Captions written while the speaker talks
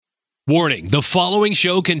Warning, the following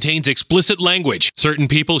show contains explicit language. Certain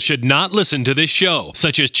people should not listen to this show,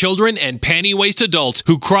 such as children and panty-waist adults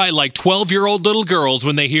who cry like 12-year-old little girls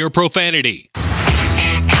when they hear profanity.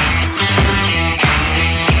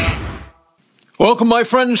 Welcome, my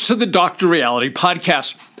friends, to the Dr. Reality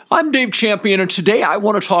Podcast. I'm Dave Champion, and today I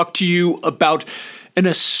want to talk to you about an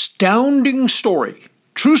astounding story,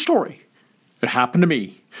 true story, that happened to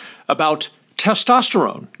me, about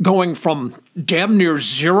testosterone going from damn near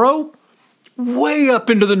zero way up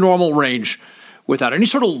into the normal range without any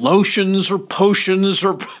sort of lotions or potions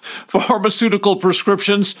or pharmaceutical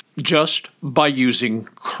prescriptions, just by using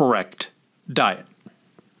correct diet.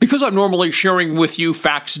 Because I'm normally sharing with you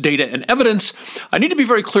facts, data, and evidence, I need to be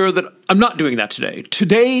very clear that I'm not doing that today.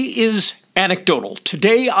 Today is anecdotal.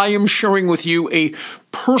 Today I am sharing with you a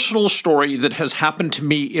personal story that has happened to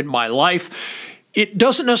me in my life. It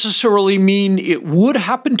doesn't necessarily mean it would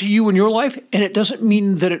happen to you in your life, and it doesn't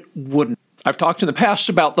mean that it wouldn't. I've talked in the past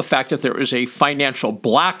about the fact that there is a financial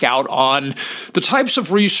blackout on the types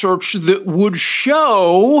of research that would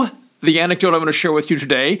show the anecdote I'm going to share with you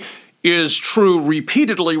today is true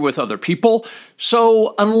repeatedly with other people.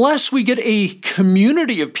 So unless we get a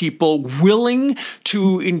community of people willing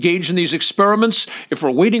to engage in these experiments, if we're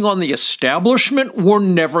waiting on the establishment, we're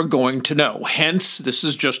never going to know. Hence, this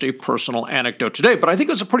is just a personal anecdote today, but I think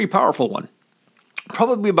it's a pretty powerful one.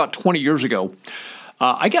 Probably about 20 years ago,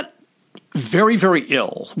 I got very, very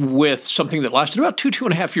ill with something that lasted about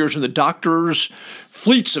 2.5 years, and the doctors,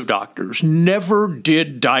 fleets of doctors, never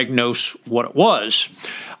did diagnose what it was.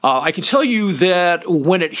 I can tell you that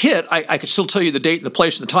when it hit, I could still tell you the date, the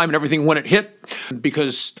place, the time, and everything when it hit,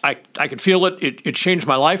 because I could feel it. It changed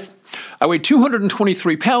my life. I weighed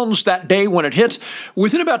 223 pounds that day when it hit.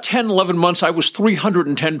 Within about 10, 11 months, I was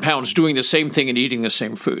 310 pounds doing the same thing and eating the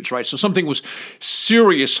same foods, right? So something was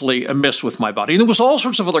seriously amiss with my body. And there was all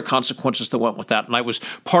sorts of other consequences that went with that. And I was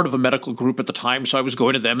part of a medical group at the time, so I was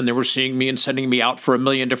going to them, and they were seeing me and sending me out for a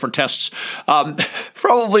million different tests.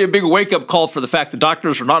 Probably a big wake-up call for the fact that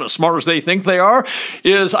doctors are not as smart as they think they are,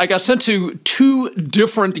 is I got sent to two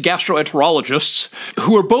different gastroenterologists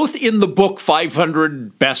who are both in the book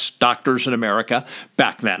 500 Best Doctors in America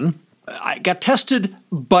back then. I got tested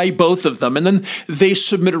by both of them, and then they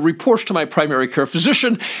submitted reports to my primary care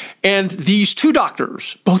physician, and these two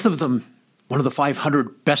doctors, both of them, one of the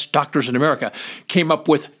 500 best doctors in America, came up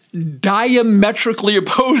with diametrically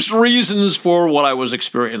opposed reasons for what I was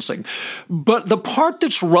experiencing. But the part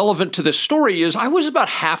that's relevant to this story is I was about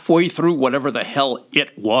halfway through whatever the hell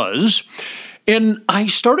it was, and I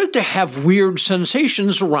started to have weird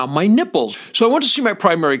sensations around my nipples. So I went to see my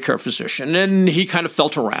primary care physician, and he kind of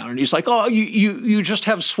felt around, and he's like, oh, you just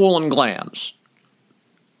have swollen glands.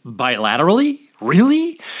 Bilaterally?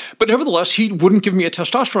 Really? But nevertheless, he wouldn't give me a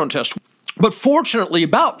testosterone test. But fortunately,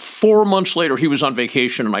 about 4 months later, he was on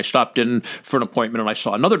vacation, and I stopped in for an appointment, and I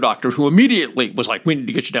saw another doctor who immediately was like, we need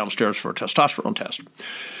to get you downstairs for a testosterone test.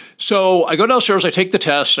 So I go downstairs, I take the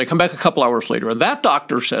test, I come back a couple hours later, and that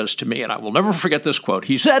doctor says to me, and I will never forget this quote,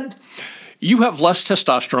 he said, you have less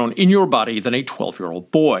testosterone in your body than a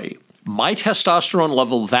 12-year-old boy. My testosterone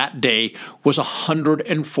level that day was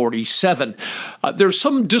 147. There's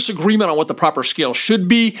some disagreement on what the proper scale should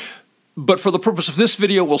be, but for the purpose of this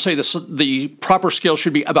video, we'll say the proper scale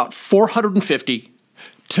should be about 450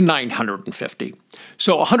 to 950.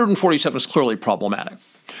 So 147 is clearly problematic.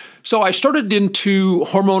 So I started into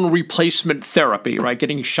hormone replacement therapy, right,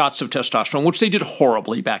 getting shots of testosterone, which they did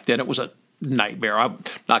horribly back then. It was a nightmare. I'm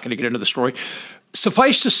not going to get into the story.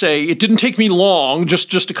 Suffice to say, it didn't take me long,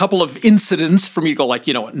 just a couple of incidents for me to go like,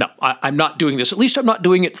 you know what, no, I'm not doing this. At least I'm not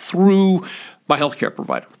doing it through my healthcare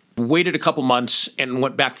provider. Waited a couple months and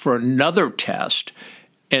went back for another test,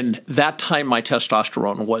 and that time my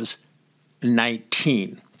testosterone was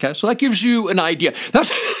 19. Okay, so that gives you an idea.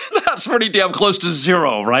 That's pretty damn close to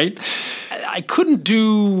zero, right? I couldn't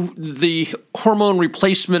do the hormone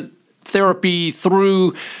replacement therapy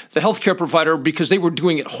through the healthcare provider because they were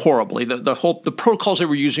doing it horribly. The protocols they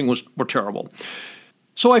were using were terrible.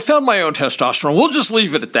 So I found my own testosterone. We'll just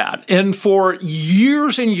leave it at that. And for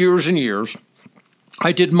years and years and years,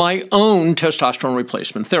 I did my own testosterone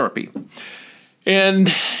replacement therapy.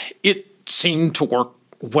 And it seemed to work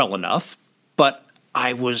well enough, but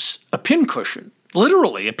I was a pincushion,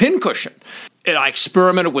 literally a pincushion. And I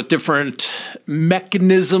experimented with different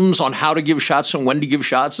mechanisms on how to give shots and when to give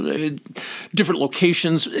shots, different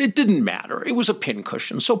locations. It didn't matter. It was a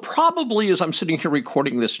pincushion. So probably as I'm sitting here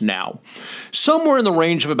recording this now, somewhere in the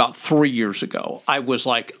range of about 3 years ago, I was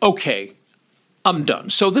like, okay, I'm done.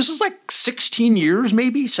 So this is like 16 years,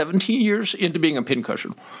 maybe 17 years into being a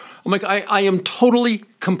pincushion. I'm like, I am totally,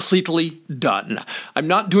 completely done. I'm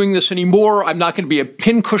not doing this anymore. I'm not going to be a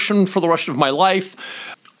pincushion for the rest of my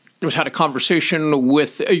life. I had a conversation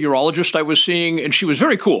with a urologist I was seeing, and she was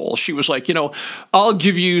very cool. She was like, I'll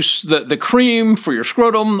give you the cream for your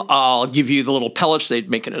scrotum. I'll give you the little pellets.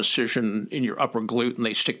 They'd make an incision in your upper glute, and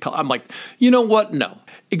they stick pellets. I'm like, you know what? No.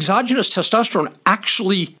 Exogenous testosterone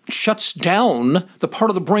actually shuts down the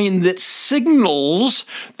part of the brain that signals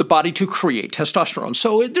the body to create testosterone.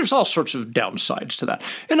 So there's all sorts of downsides to that.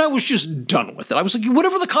 And I was just done with it. I was like,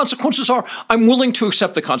 whatever the consequences are, I'm willing to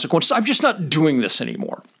accept the consequences. I'm just not doing this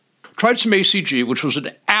anymore. Tried some ACG, which was an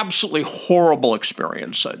absolutely horrible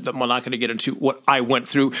experience. I'm not going to get into what I went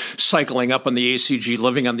through cycling up on the ACG,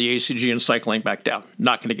 living on the ACG, and cycling back down.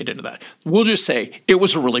 Not going to get into that. We'll just say it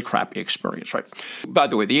was a really crappy experience, right? By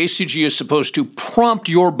the way, the ACG is supposed to prompt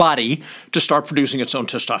your body to start producing its own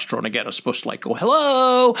testosterone again. It's supposed to go,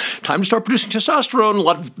 hello, time to start producing testosterone. A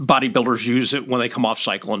lot of bodybuilders use it when they come off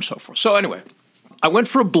cycle and so forth. So anyway, I went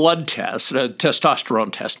for a blood test, a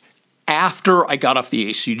testosterone test, after I got off the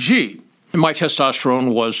ACG. My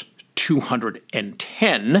testosterone was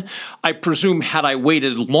 210. I presume had I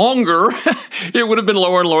waited longer, it would have been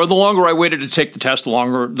lower and lower. The longer I waited to take the test, the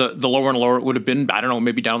lower and lower it would have been. I don't know,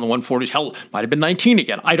 maybe down in the 140s. Hell, might have been 19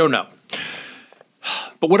 again. I don't know.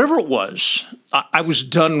 But whatever it was, I was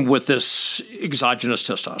done with this exogenous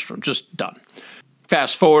testosterone, just done.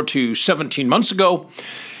 Fast forward to 17 months ago,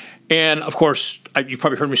 and of course, you've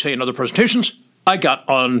probably heard me say in other presentations, I got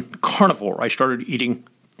on carnivore. I started eating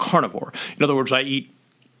carnivore. In other words, I eat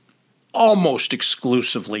almost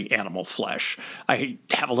exclusively animal flesh. I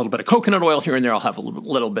have a little bit of coconut oil here and there. I'll have a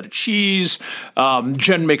little bit of cheese.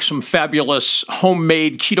 Jen makes some fabulous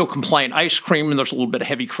homemade keto-compliant ice cream, and there's a little bit of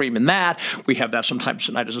heavy cream in that. We have that sometimes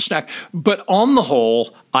at night as a snack. But on the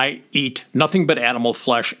whole, I eat nothing but animal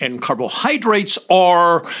flesh, and carbohydrates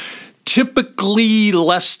are typically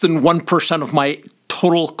less than 1% of my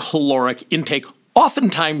total caloric intake,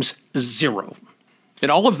 oftentimes zero. And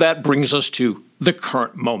all of that brings us to the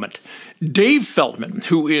current moment. Dave Feldman,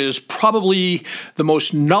 who is probably the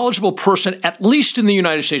most knowledgeable person, at least in the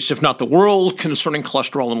United States, if not the world, concerning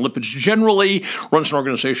cholesterol and lipids generally, runs an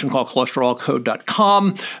organization called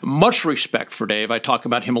cholesterolcode.com. Much respect for Dave. I talk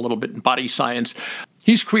about him a little bit in Body Science.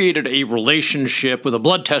 He's created a relationship with a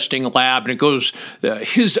blood testing lab, and it goes,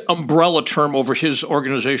 his umbrella term over his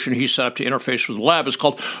organization he set up to interface with the lab is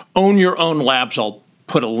called Own Your Own Labs. I'll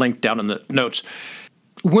put a link down in the notes.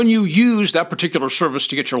 When you use that particular service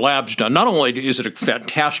to get your labs done, not only is it a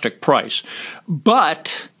fantastic price,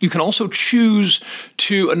 but you can also choose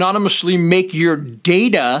to anonymously make your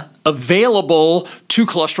data available to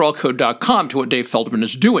cholesterolcode.com, to what Dave Feldman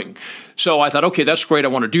is doing. So I thought, okay, that's great. I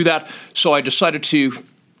want to do that. So I decided to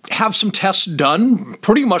have some tests done,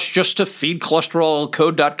 pretty much just to feed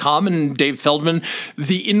cholesterolcode.com and Dave Feldman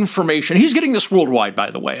the information. He's getting this worldwide, by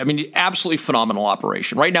the way. I mean, absolutely phenomenal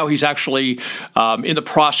operation. Right now, he's actually in the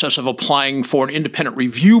process of applying for an independent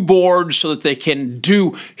review board so that they can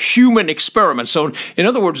do human experiments. So in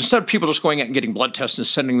other words, instead of people just going out and getting blood tests and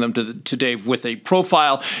sending them to Dave with a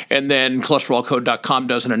profile, and then cholesterolcode.com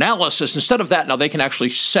does an analysis, instead of that, now they can actually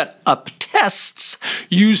set up tests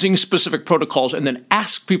using specific protocols and then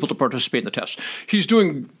ask people to participate in the test. He's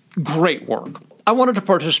doing great work. I wanted to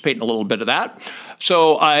participate in a little bit of that.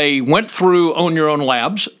 So I went through Own Your Own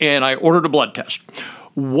Labs and I ordered a blood test.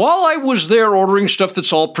 While I was there ordering stuff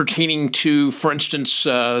that's all pertaining to, for instance,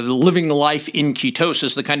 living life in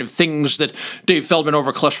ketosis, the kind of things that Dave Feldman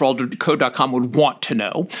over cholesterolcode.com would want to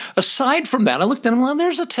know, aside from that, I looked at him, well,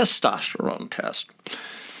 there's a testosterone test.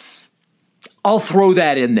 I'll throw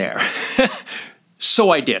that in there.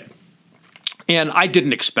 So I did. And I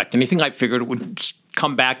didn't expect anything. I figured it would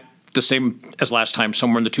come back the same as last time,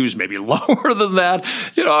 somewhere in the twos, maybe lower than that.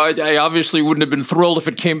 I obviously wouldn't have been thrilled if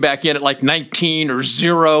it came back in at like 19 or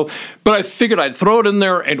 0, but I figured I'd throw it in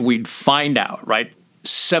there and we'd find out, right?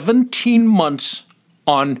 17 months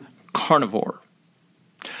on carnivore.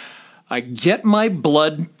 I get my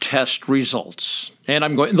blood test results, and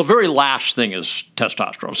I'm going, the very last thing is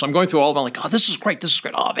testosterone. So I'm going through all of them, I'm like, oh, this is great.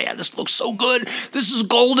 Oh, man, this looks so good. This is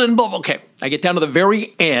golden. Blah, blah. Okay, I get down to the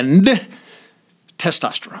very end,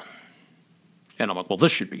 testosterone. And I'm like, well,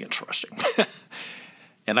 this should be interesting.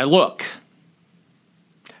 And I look,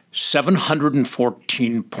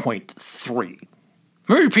 714.3.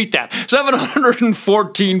 Let me repeat that,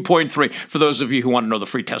 714.3, for those of you who want to know the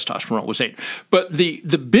free testosterone was 8. But the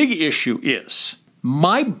big issue is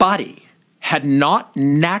my body had not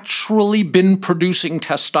naturally been producing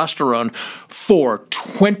testosterone for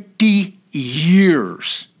 20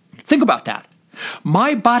 years. Think about that.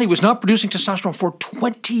 My body was not producing testosterone for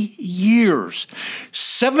 20 years.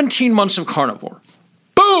 17 months of carnivore.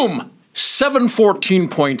 Boom!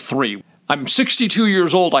 714.3. I'm 62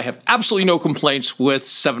 years old. I have absolutely no complaints with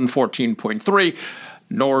 714.3,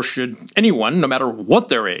 nor should anyone, no matter what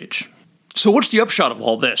their age. So what's the upshot of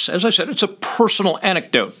all this? As I said, it's a personal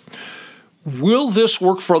anecdote. Will this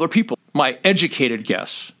work for other people? My educated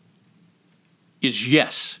guess is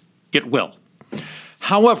yes, it will.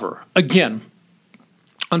 However, again,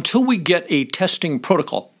 until we get a testing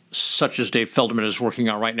protocol, such as Dave Feldman is working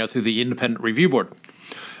on right now through the Independent Review Board,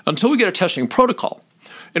 until we get a testing protocol,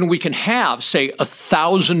 and we can have, say,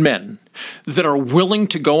 1,000 men that are willing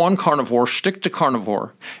to go on carnivore, stick to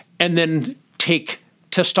carnivore, and then take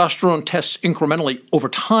testosterone tests incrementally over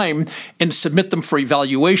time and submit them for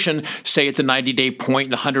evaluation, say at the 90-day point,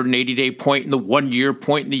 the 180-day point, and the 1-year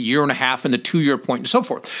point, and the year and a half, and the 2-year point, and so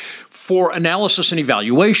forth, for analysis and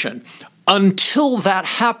evaluation. Until that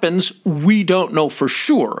happens, we don't know for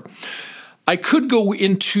sure. I could go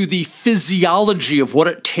into the physiology of what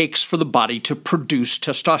it takes for the body to produce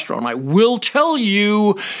testosterone. I will tell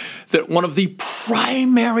you that one of the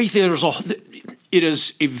primary things, it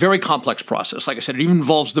is a very complex process. Like I said, it even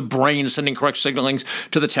involves the brain sending correct signalings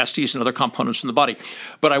to the testes and other components in the body.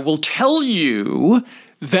 But I will tell you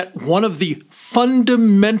that one of the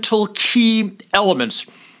fundamental key elements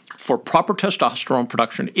for proper testosterone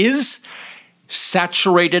production is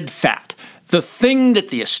saturated fat. The thing that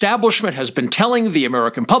the establishment has been telling the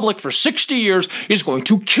American public for 60 years is going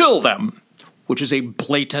to kill them, which is a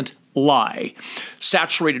blatant lie.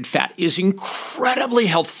 Saturated fat is incredibly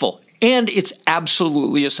healthful, and it's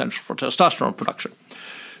absolutely essential for testosterone production.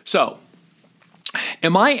 So,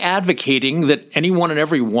 am I advocating that anyone and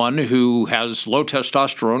everyone who has low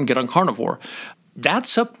testosterone get on carnivore?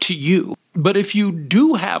 That's up to you. But if you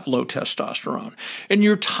do have low testosterone and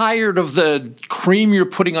you're tired of the cream you're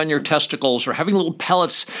putting on your testicles or having little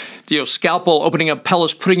pellets, scalpel opening up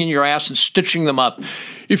pellets, putting in your ass and stitching them up,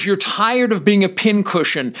 if you're tired of being a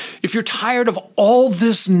pincushion, if you're tired of all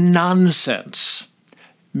this nonsense,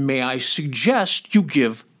 may I suggest you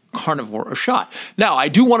give carnivore a shot. Now, I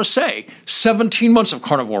do want to say 17 months of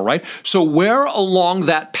carnivore, right? So where along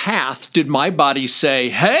that path did my body say,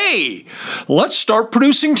 hey, let's start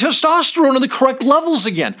producing testosterone in the correct levels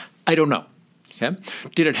again? I don't know. Okay.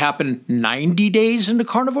 Did it happen 90 days into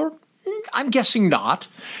carnivore? I'm guessing not.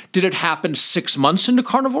 Did it happen 6 months into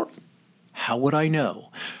carnivore? How would I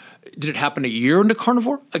know? Did it happen a year into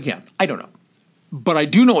carnivore? Again, I don't know. But I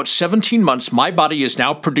do know at 17 months, my body is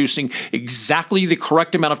now producing exactly the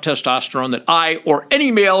correct amount of testosterone that I or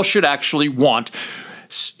any male should actually want.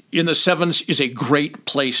 In the 7s is a great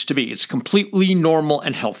place to be. It's completely normal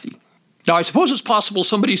and healthy. Now, I suppose it's possible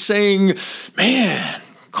somebody's saying, man,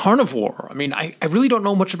 carnivore. I mean, I really don't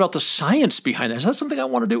know much about the science behind that. Is that something I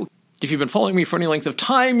want to do? If you've been following me for any length of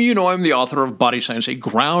time, you know I'm the author of Body Science, a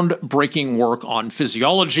groundbreaking work on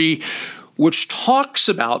physiology, which talks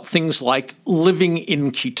about things like living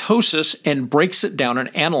in ketosis and breaks it down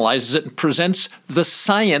and analyzes it and presents the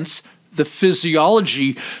science, the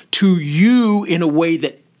physiology to you in a way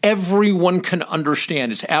that everyone can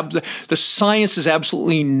understand. The science is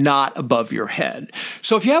absolutely not above your head.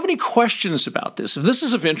 So if you have any questions about this, if this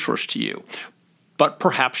is of interest to you, but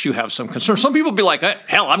perhaps you have some concern. Some people be like,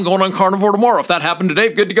 hell, I'm going on carnivore tomorrow. If that happened today,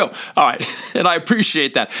 good to go. All right, and I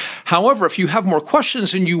appreciate that. However, if you have more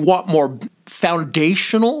questions and you want more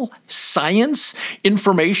foundational science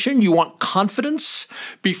information, you want confidence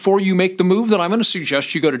before you make the move, then I'm going to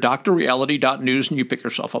suggest you go to drreality.news and you pick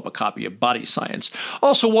yourself up a copy of Body Science.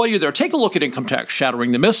 Also, while you're there, take a look at Income Tax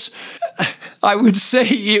Shattering the Myths. I would say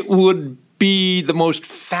it would be the most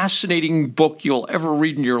fascinating book you'll ever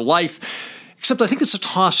read in your life. Except I think it's a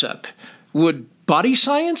toss-up. Would Body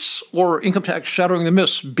Science or Income Tax Shattering the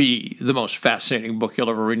Myths be the most fascinating book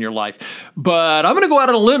you'll ever read in your life? But I'm going to go out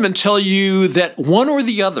on a limb and tell you that one or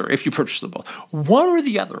the other, if you purchase them both, one or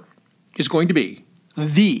the other is going to be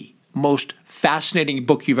the most fascinating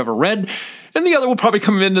book you've ever read, and the other will probably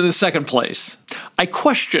come into the second place. I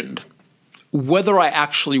questioned whether I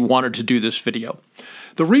actually wanted to do this video.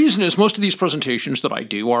 The reason is most of these presentations that I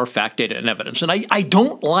do are fact, data, and evidence. And I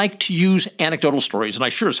don't like to use anecdotal stories, and I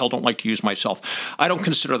sure as hell don't like to use myself. I don't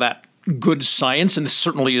consider that good science, and this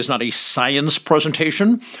certainly is not a science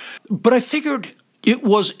presentation. But I figured it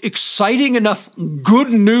was exciting enough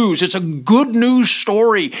good news. It's a good news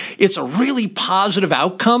story. It's a really positive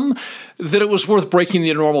outcome that it was worth breaking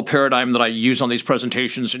the normal paradigm that I use on these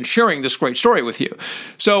presentations and sharing this great story with you.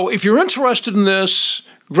 So if you're interested in this,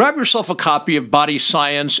 grab yourself a copy of Body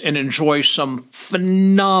Science and enjoy some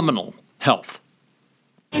phenomenal health.